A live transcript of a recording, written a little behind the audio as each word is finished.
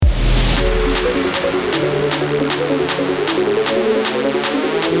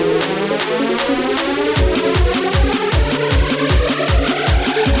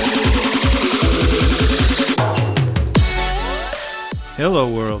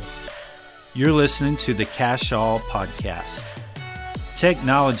Hello world, you're listening to the Cash All Podcast.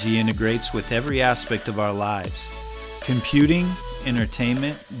 Technology integrates with every aspect of our lives. Computing,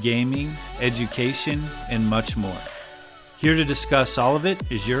 entertainment, gaming, education, and much more. Here to discuss all of it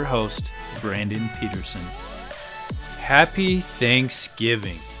is your host, Brandon Peterson. Happy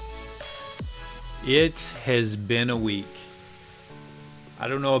Thanksgiving. It has been a week. I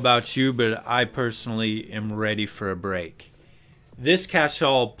don't know about you, but I personally am ready for a break. This Cash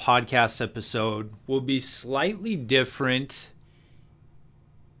All Podcast episode will be slightly different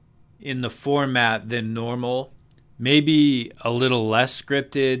in the format than normal. Maybe a little less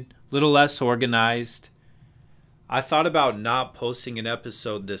scripted, a little less organized. I thought about not posting an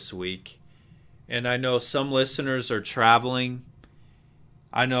episode this week, and I know some listeners are traveling.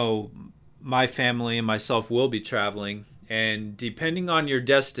 I know my family and myself will be traveling, and depending on your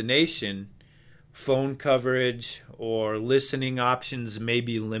destination, phone coverage or listening options may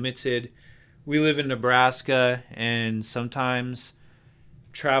be limited. We live in Nebraska, and sometimes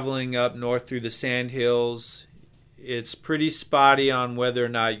traveling up north through the sandhills, it's pretty spotty on whether or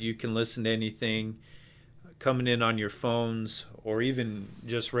not you can listen to anything coming in on your phones or even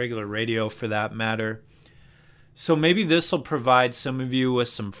just regular radio for that matter. So maybe this will provide some of you with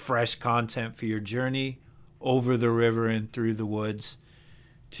some fresh content for your journey over the river and through the woods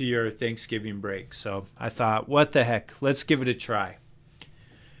to your Thanksgiving break. So I thought, what the heck, let's give it a try.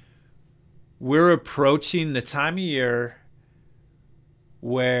 We're approaching the time of year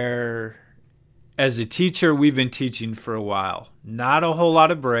where, as a teacher, we've been teaching for a while. Not a whole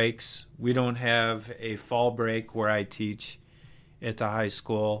lot of breaks. We don't have a fall break where I teach at the high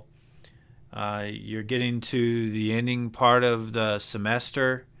school. You're getting to the ending part of the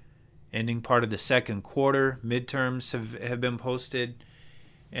semester, ending part of the second quarter. Midterms have been posted.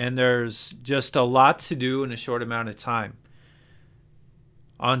 And there's just a lot to do in a short amount of time.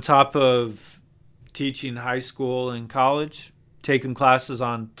 On top of teaching high school and college, taking classes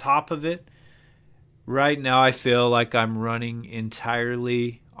on top of it, right now I feel like I'm running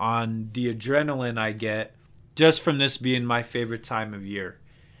entirely on the adrenaline I get just from this being my favorite time of year.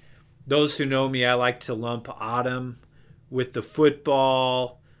 Those who know me, I like to lump autumn with the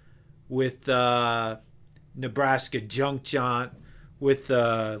football, with Nebraska junk jaunt, with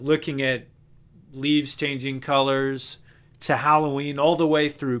looking at leaves changing colors, to Halloween, all the way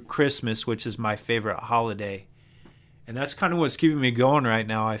through Christmas, which is my favorite holiday. And that's kind of what's keeping me going right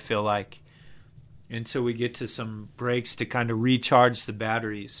now, I feel like, until we get to some breaks to kind of recharge the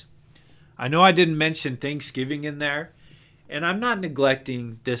batteries. I know I didn't mention Thanksgiving in there, and I'm not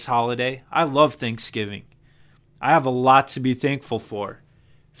neglecting this holiday. I love Thanksgiving. I have a lot to be thankful for.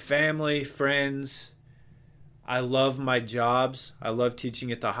 Family, friends. I love my jobs. I love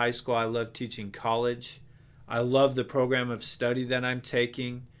teaching at the high school. I love teaching college. I love the program of study that I'm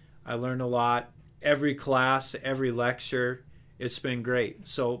taking. I learn a lot. Every class, every lecture, it's been great.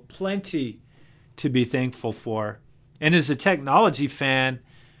 So plenty to be thankful for. And as a technology fan,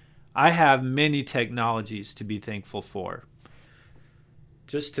 I have many technologies to be thankful for.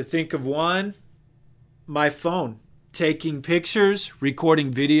 Just to think of one, my phone. Taking pictures,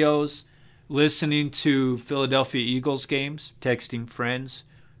 recording videos, listening to Philadelphia Eagles games, texting friends,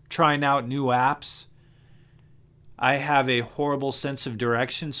 trying out new apps. I have a horrible sense of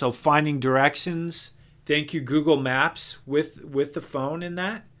direction, so finding directions, thank you Google Maps with the phone in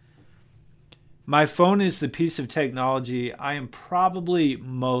that. My phone is the piece of technology I am probably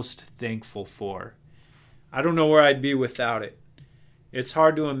most thankful for. I don't know where I'd be without it. It's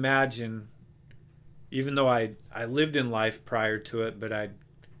hard to imagine, even though I lived in life prior to it, but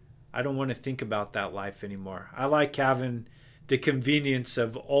I don't want to think about that life anymore. I like having the convenience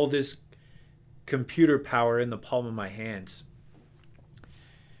of all this computer power in the palm of my hands.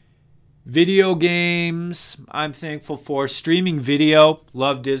 Video games, I'm thankful for. Streaming video,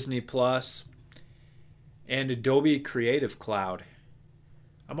 love Disney Plus. And Adobe Creative Cloud.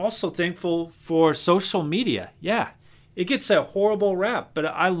 I'm also thankful for social media. Yeah, it gets a horrible rap, but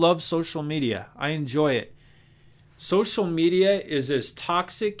I love social media. I enjoy it. Social media is as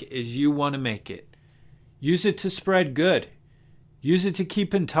toxic as you want to make it. Use it to spread good. Use it to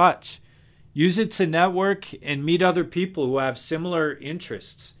keep in touch. Use it to network and meet other people who have similar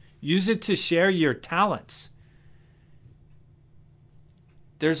interests. Use it to share your talents.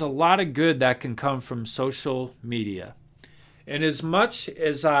 There's a lot of good that can come from social media. And as much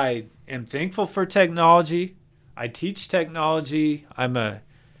as I am thankful for technology, I teach technology, I'm a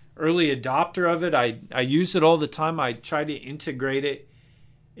early adopter of it. I use it all the time. I try to integrate it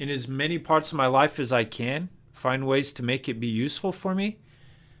in as many parts of my life as I can, find ways to make it be useful for me.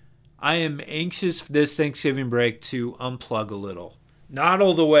 I am anxious for this Thanksgiving break to unplug a little. Not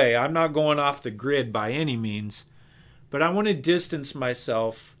all the way. I'm not going off the grid by any means, but I want to distance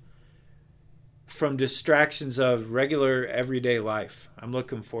myself from distractions of regular everyday life. I'm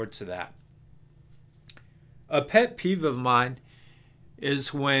looking forward to that. A pet peeve of mine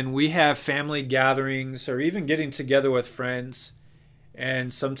is when we have family gatherings or even getting together with friends,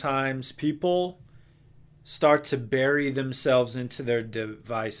 and sometimes people start to bury themselves into their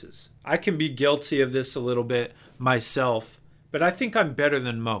devices. I can be guilty of this a little bit myself, but I think I'm better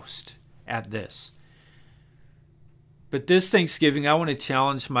than most at this. But this Thanksgiving, I want to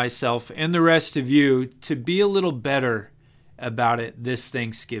challenge myself and the rest of you to be a little better about it this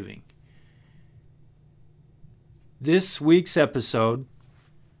Thanksgiving. This week's episode,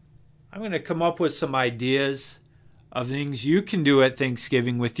 I'm going to come up with some ideas of things you can do at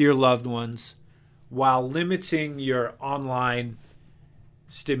Thanksgiving with your loved ones while limiting your online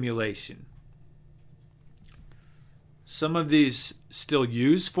stimulation. Some of these still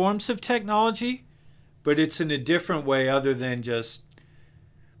use forms of technology, but it's in a different way other than just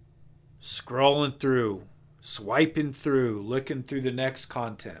scrolling through, swiping through, looking through the next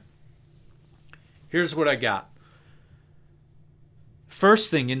content. Here's what I got.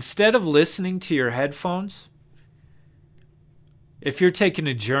 First thing, instead of listening to your headphones, if you're taking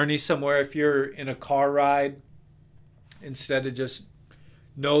a journey somewhere, if you're in a car ride, instead of just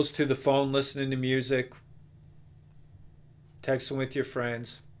nose to the phone, listening to music, texting with your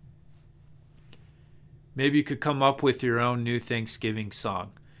friends, maybe you could come up with your own new Thanksgiving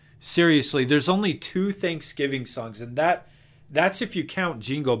song. Seriously, there's only 2 Thanksgiving songs, and that's if you count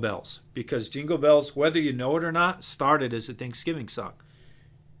Jingle Bells, because Jingle Bells, whether you know it or not, started as a Thanksgiving song.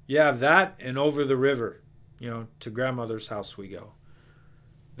 You have that and Over the River, to grandmother's house we go.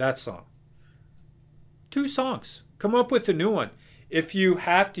 That song. 2 songs. Come up with a new one. If you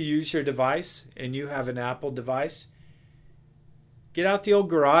have to use your device and you have an Apple device, get out the old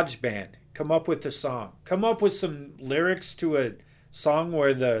GarageBand. Come up with a song. Come up with some lyrics to a song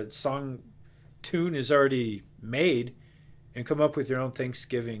where the song tune is already made, and come up with your own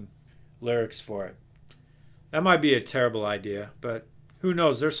Thanksgiving lyrics for it. That might be a terrible idea, but who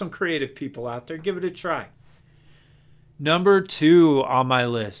knows? There's some creative people out there. Give it a try. Number 2 on my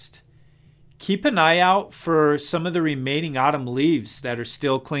list. Keep an eye out for some of the remaining autumn leaves that are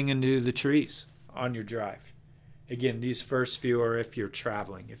still clinging to the trees on your drive. Again, these first few are if you're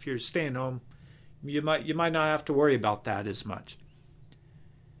traveling. If you're staying home, you might not have to worry about that as much.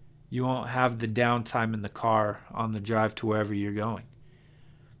 You won't have the downtime in the car on the drive to wherever you're going.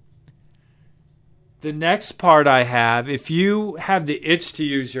 The next part I have, if you have the itch to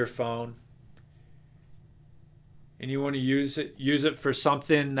use your phone and you want to use it for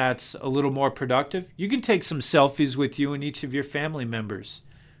something that's a little more productive, you can take some selfies with you and each of your family members.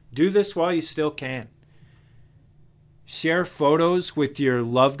 Do this while you still can. Share photos with your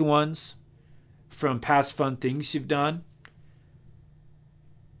loved ones from past fun things you've done.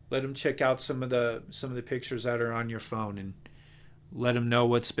 Let them check out some of the pictures that are on your phone and let them know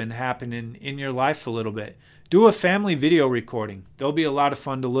what's been happening in your life a little bit. Do a family video recording. They'll be a lot of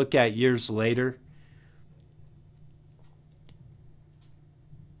fun to look at years later.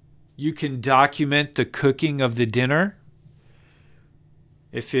 You can document the cooking of the dinner.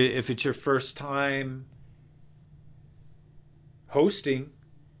 If it's your first time hosting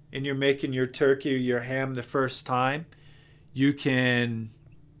and you're making your turkey or your ham the first time, you can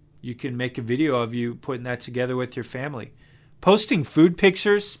make a video of you putting that together with your family. Posting food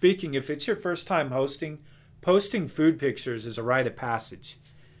pictures, speaking, if it's your first time hosting, posting food pictures is a rite of passage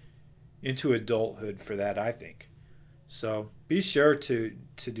into adulthood for that, I think. So be sure to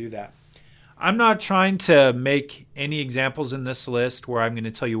do that. I'm not trying to make any examples in this list where I'm going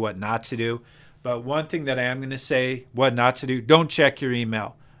to tell you what not to do, but one thing that I am going to say, what not to do, don't check your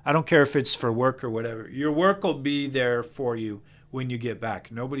email. I don't care if it's for work or whatever. Your work will be there for you when you get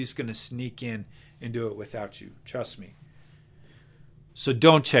back. Nobody's going to sneak in and do it without you. Trust me. So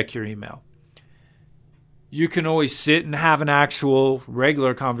don't check your email. You can always sit and have an actual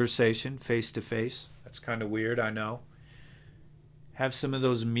regular conversation face to face. That's kind of weird, I know. Have some of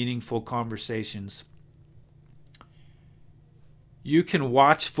those meaningful conversations. You can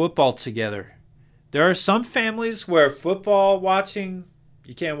watch football together. There are some families where football watching,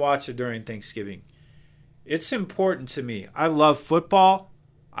 you can't watch it during Thanksgiving. It's important to me. I love football.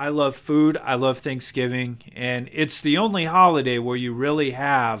 I love food. I love Thanksgiving. And it's the only holiday where you really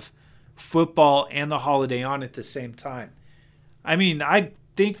have football and the holiday on at the same time. I mean, I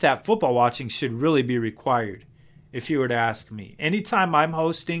think that football watching should really be required, if you were to ask me. Anytime I'm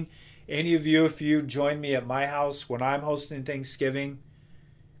hosting, any of you, if you join me at my house when I'm hosting Thanksgiving,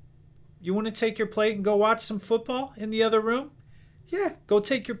 you want to take your plate and go watch some football in the other room? Yeah, go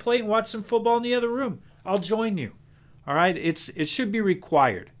take your plate and watch some football in the other room. I'll join you. All right? It should be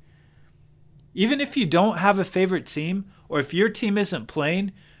required. Even if you don't have a favorite team, or if your team isn't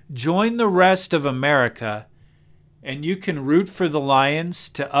playing, join the rest of America, and you can root for the Lions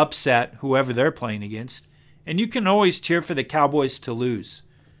to upset whoever they're playing against, and you can always cheer for the Cowboys to lose.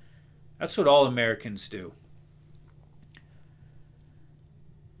 That's what all Americans do.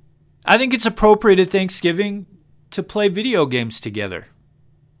 I think it's appropriate at Thanksgiving to play video games together.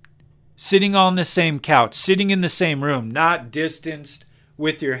 Sitting on the same couch, sitting in the same room, not distanced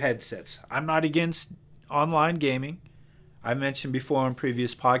with your headsets. I'm not against online gaming. I mentioned before in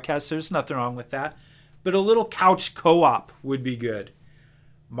previous podcasts, there's nothing wrong with that. But a little couch co-op would be good.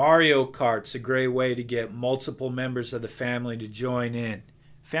 Mario Kart's a great way to get multiple members of the family to join in.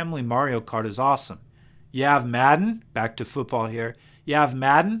 Family Mario Kart is awesome. You have Madden, back to football here. You have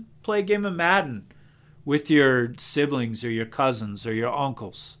Madden, play a game of Madden with your siblings or your cousins or your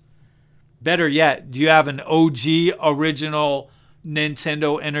uncles. Better yet, do you have an OG original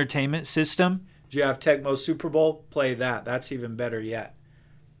Nintendo Entertainment System? Do you have Tecmo Super Bowl? Play that. That's even better yet.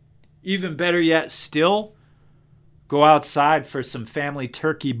 Even better yet still, go outside for some family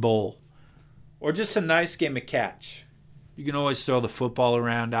turkey bowl or just a nice game of catch. You can always throw the football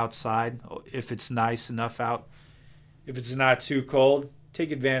around outside if it's nice enough out. If it's not too cold,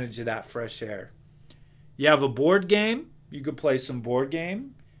 take advantage of that fresh air. You have a board game, you could play some board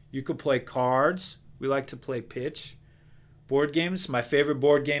game. You could play cards. We like to play pitch. Board games, my favorite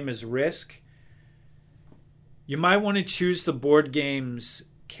board game is Risk. You might want to choose the board games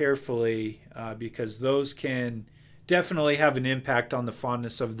carefully because those can definitely have an impact on the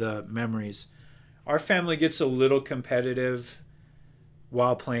fondness of the memories. Our family gets a little competitive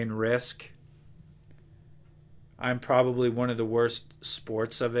while playing Risk. I'm probably one of the worst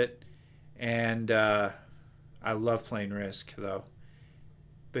sports of it, and I love playing Risk though.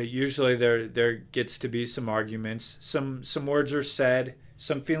 But usually there gets to be some arguments. Some words are said.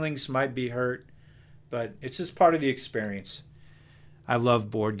 Some feelings might be hurt. But it's just part of the experience. I love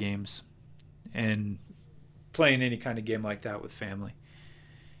board games and playing any kind of game like that with family.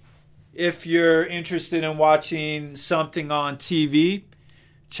 If you're interested in watching something on TV,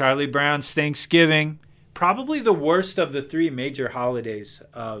 Charlie Brown's Thanksgiving, probably the worst of the three major holidays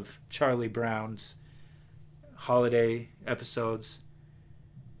of Charlie Brown's holiday episodes.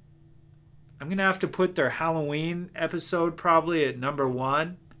 I'm going to have to put their Halloween episode probably at number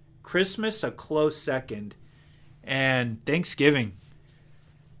 1. Christmas, a close second. And Thanksgiving,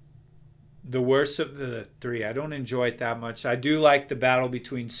 the worst of the three. I don't enjoy it that much. I do like the battle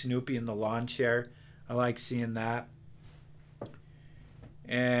between Snoopy and the lawn chair. I like seeing that.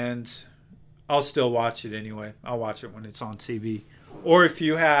 And I'll still watch it anyway. I'll watch it when it's on TV. Or if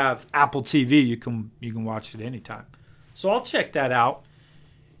you have Apple TV, you can watch it anytime. So I'll check that out.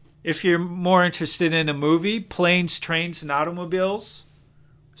 If you're more interested in a movie, Planes, Trains, and Automobiles,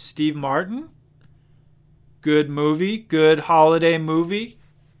 Steve Martin. Good movie, good holiday movie.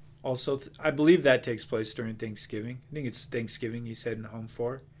 Also, I believe that takes place during Thanksgiving. I think it's Thanksgiving he's heading home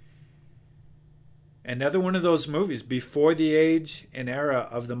for. Another one of those movies before the age and era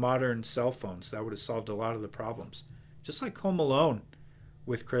of the modern cell phones. That would have solved a lot of the problems. Just like Home Alone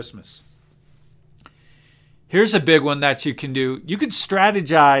with Christmas. Here's a big one that you can do. You can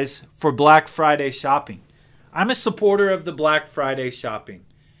strategize for Black Friday shopping. I'm a supporter of the Black Friday shopping.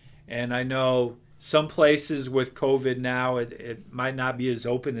 And I know some places with COVID now, it might not be as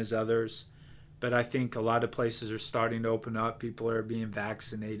open as others. But I think a lot of places are starting to open up. People are being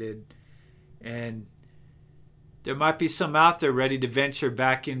vaccinated. And there might be some out there ready to venture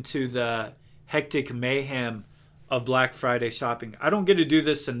back into the hectic mayhem of Black Friday shopping. I don't get to do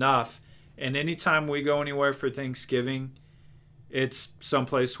this enough. And anytime we go anywhere for Thanksgiving, it's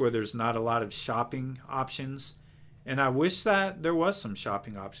someplace where there's not a lot of shopping options. And I wish that there was some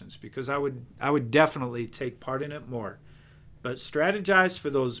shopping options because I would definitely take part in it more. But strategize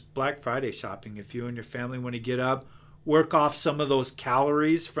for those Black Friday shopping. If you and your family want to get up, work off some of those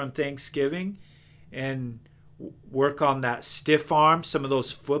calories from Thanksgiving and work on that stiff arm, some of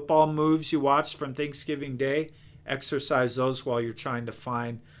those football moves you watched from Thanksgiving Day. Exercise those while you're trying to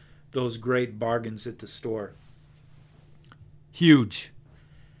find those great bargains at the store. Huge.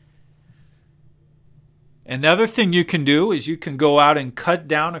 Another thing you can do is you can go out and cut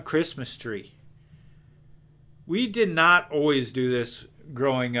down a Christmas tree. We did not always do this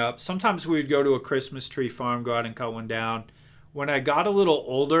growing up. Sometimes we would go to a Christmas tree farm, go out and cut one down. When I got a little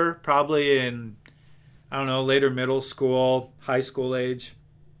older, probably in, later middle school, high school age,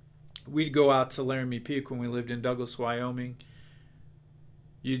 we'd go out to Laramie Peak when we lived in Douglas, Wyoming.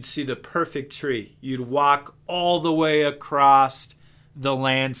 You'd see the perfect tree. You'd walk all the way across the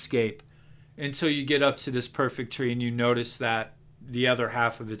landscape until you get up to this perfect tree and you notice that the other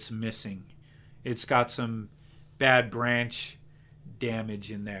half of it's missing. It's got some bad branch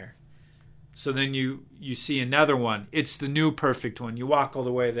damage in there. So then you see another one. It's the new perfect one. You walk all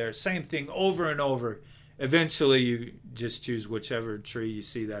the way there. Same thing over and over. Eventually you just choose whichever tree you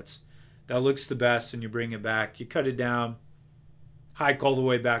see that looks the best and you bring it back. You cut it down, hike all the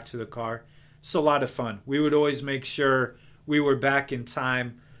way back to the car. It's a lot of fun. We would always make sure we were back in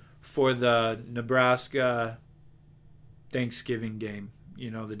time for the Nebraska Thanksgiving game,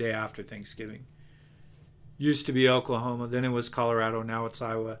 the day after Thanksgiving. Used to be Oklahoma, then it was Colorado, now it's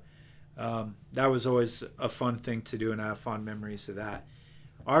Iowa. That was always a fun thing to do, and I have fond memories of that.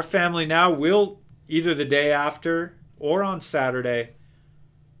 Our family now will, either the day after or on Saturday,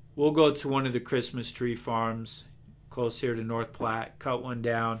 we'll go to one of the Christmas tree farms close here to North Platte, cut one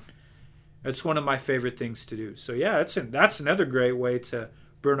down. It's one of my favorite things to do. So yeah, that's another great way to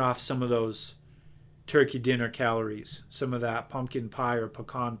burn off some of those turkey dinner calories, some of that pumpkin pie or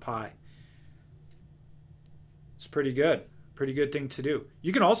pecan pie. It's pretty good. Pretty good thing to do.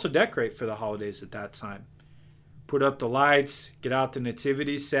 You can also decorate for the holidays at that time. Put up the lights, get out the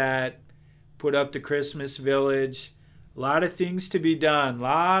nativity set, put up the Christmas village. A lot of things to be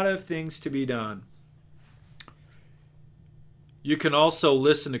done. You can also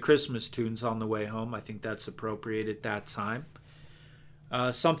listen to Christmas tunes on the way home. I think that's appropriate at that time.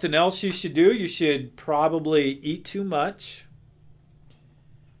 Something else you should do, you should probably eat too much.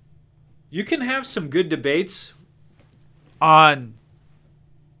 You can have some good debates on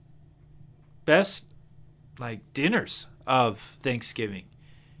best dinners of Thanksgiving.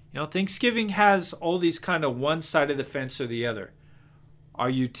 Thanksgiving has all these kind of one side of the fence or the other. Are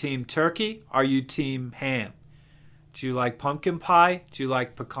you team turkey? Are you team ham? Do you like pumpkin pie? Do you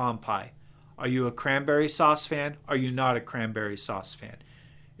like pecan pie? Are you a cranberry sauce fan? Are you not a cranberry sauce fan?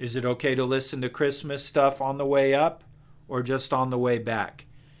 Is it okay to listen to Christmas stuff on the way up or just on the way back?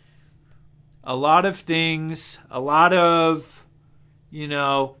 A lot of things, a lot of,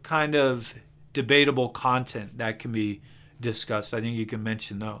 kind of debatable content that can be discussed. I think you can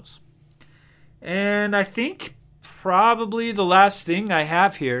mention those. And I think probably the last thing I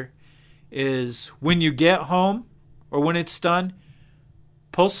have here is when you get home or when it's done,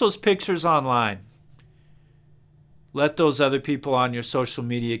 post those pictures online. Let those other people on your social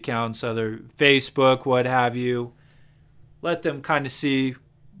media accounts, other Facebook, what have you, let them kind of see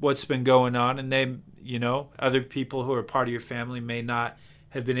what's been going on. And they, other people who are part of your family may not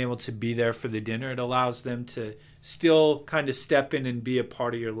have been able to be there for the dinner. It allows them to still kind of step in and be a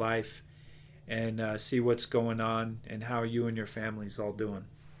part of your life and see what's going on and how you and your family's all doing.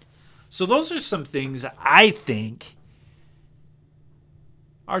 So those are some things I think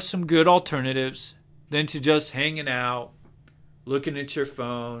are some good alternatives than to just hanging out, looking at your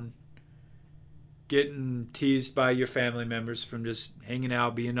phone, getting teased by your family members from just hanging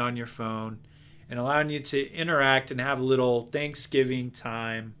out, being on your phone, and allowing you to interact and have a little Thanksgiving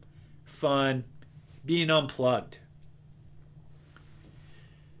time, fun, being unplugged.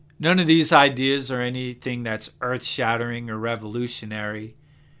 None of these ideas are anything that's earth-shattering or revolutionary.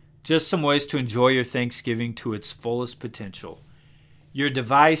 Just some ways to enjoy your Thanksgiving to its fullest potential. Your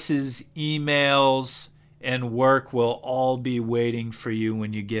devices, emails, and work will all be waiting for you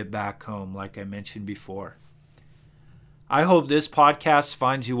when you get back home, like I mentioned before. I hope this podcast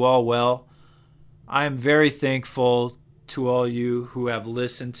finds you all well. I am very thankful to all you who have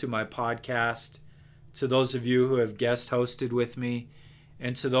listened to my podcast, to those of you who have guest hosted with me,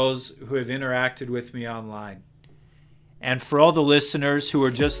 and to those who have interacted with me online. And for all the listeners who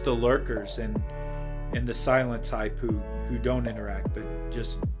are just the lurkers and the silent type who don't interact but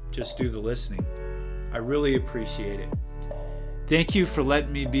just do the listening, I really appreciate it. Thank you for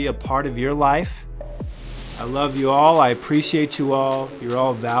letting me be a part of your life. I love you all. I appreciate you all. You're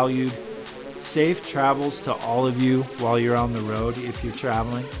all valued. Safe travels to all of you while you're on the road if you're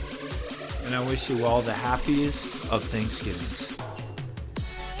traveling. And I wish you all the happiest of Thanksgivings.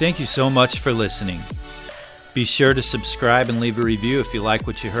 Thank you so much for listening. Be sure to subscribe and leave a review if you like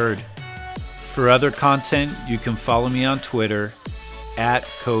what you heard. For other content, you can follow me on Twitter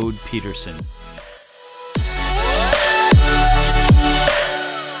 @CodePeterson.